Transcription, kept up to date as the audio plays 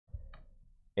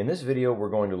In this video, we're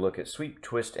going to look at sweep,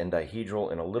 twist, and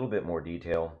dihedral in a little bit more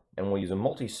detail, and we'll use a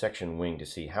multi-section wing to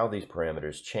see how these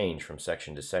parameters change from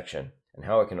section to section and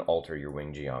how it can alter your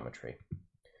wing geometry.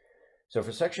 So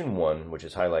for section 1, which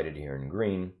is highlighted here in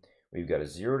green, we've got a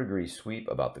 0-degree sweep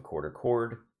about the quarter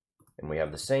chord, and we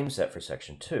have the same set for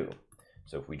section 2.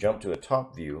 So if we jump to a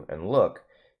top view and look,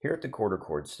 here at the quarter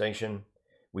chord station,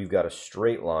 we've got a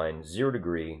straight line, 0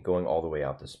 degree, going all the way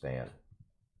out the span.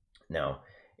 Now,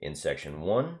 in section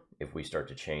 1, if we start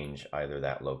to change either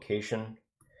that location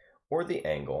or the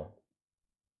angle,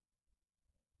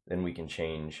 then we can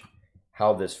change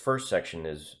how this first section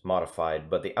is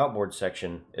modified, but the outboard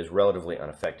section is relatively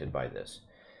unaffected by this.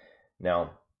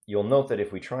 Now, you'll note that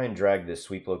if we try and drag this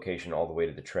sweep location all the way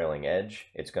to the trailing edge,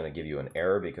 it's going to give you an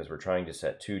error because we're trying to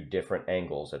set two different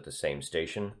angles at the same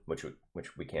station, which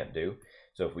we can't do.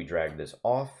 So if we drag this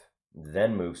off,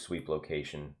 then move sweep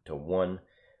location to 1,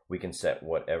 we can set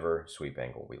whatever sweep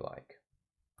angle we like.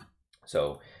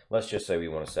 So let's just say we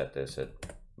want to set this at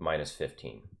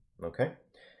 -15, okay?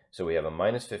 So we have a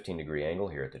 -15-degree angle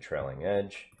here at the trailing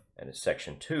edge, and at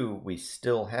section 2, we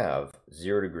still have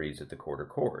 0 degrees at the quarter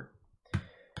chord.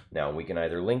 Now we can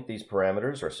either link these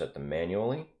parameters or set them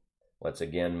manually. Let's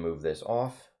again move this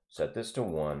off, set this to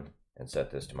 1, and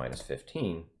set this to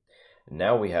 -15.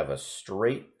 Now we have a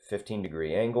straight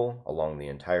 15-degree angle along the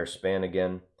entire span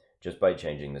again, just by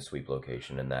changing the sweep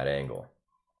location in that angle.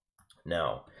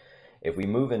 Now, if we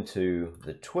move into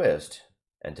the twist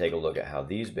and take a look at how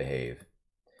these behave,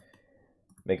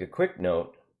 make a quick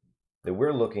note that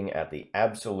we're looking at the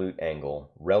absolute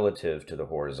angle relative to the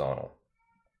horizontal.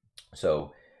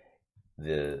 So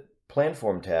the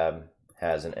planform tab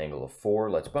has an angle of 4.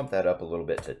 Let's bump that up a little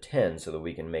bit to 10 so that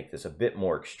we can make this a bit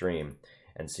more extreme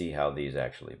and see how these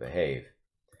actually behave.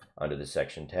 Under the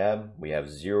section tab, we have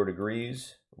 0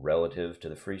 degrees relative to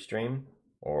the free stream,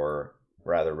 or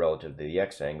rather relative to the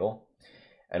X angle,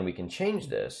 and we can change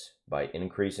this by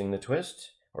increasing the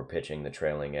twist or pitching the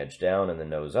trailing edge down and the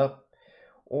nose up,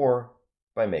 or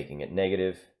by making it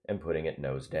negative and putting it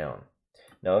nose down.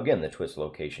 Now again, the twist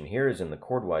location here is in the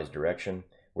chordwise direction.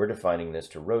 We're defining this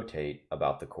to rotate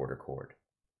about the quarter chord.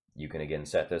 You can again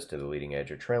set this to the leading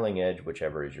edge or trailing edge,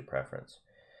 whichever is your preference.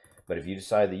 But if you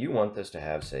decide that you want this to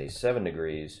have, say, 7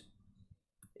 degrees,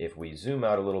 if we zoom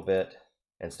out a little bit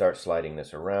and start sliding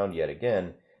this around yet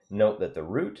again, note that the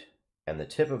root and the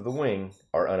tip of the wing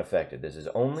are unaffected. This is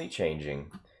only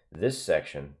changing this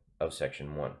section of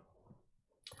section 1.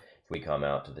 If we come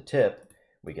out to the tip,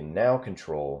 we can now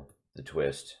control the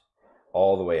twist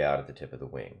all the way out at the tip of the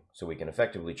wing. So we can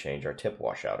effectively change our tip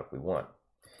washout if we want.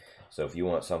 So if you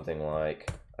want something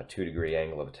like a 2-degree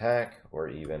angle of attack or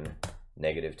even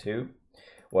 -2,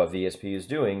 what VSP is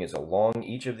doing is along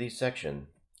each of these sections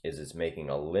it's making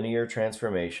a linear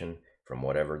transformation from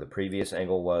whatever the previous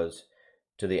angle was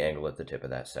to the angle at the tip of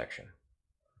that section.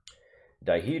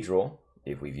 Dihedral,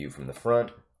 if we view from the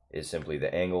front, is simply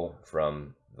the angle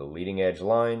from the leading edge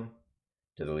line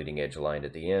to the leading edge line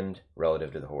at the end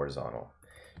relative to the horizontal.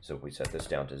 So if we set this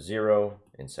down to 0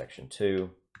 in section 2,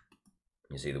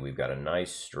 you see that we've got a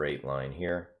nice straight line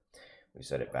here. We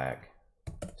set it back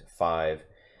to 5.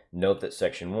 Note that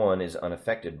section 1 is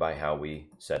unaffected by how we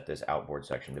set this outboard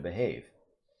section to behave.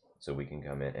 So we can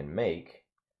come in and make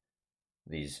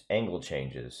these angle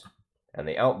changes, and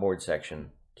the outboard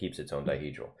section keeps its own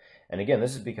dihedral. And again,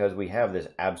 this is because we have this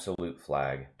absolute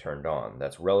flag turned on.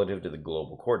 That's relative to the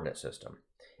global coordinate system.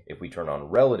 If we turn on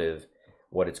relative,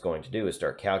 what it's going to do is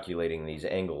start calculating these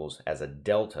angles as a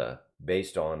delta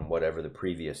based on whatever the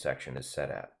previous section is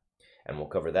set at. And we'll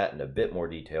cover that in a bit more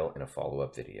detail in a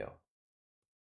follow-up video.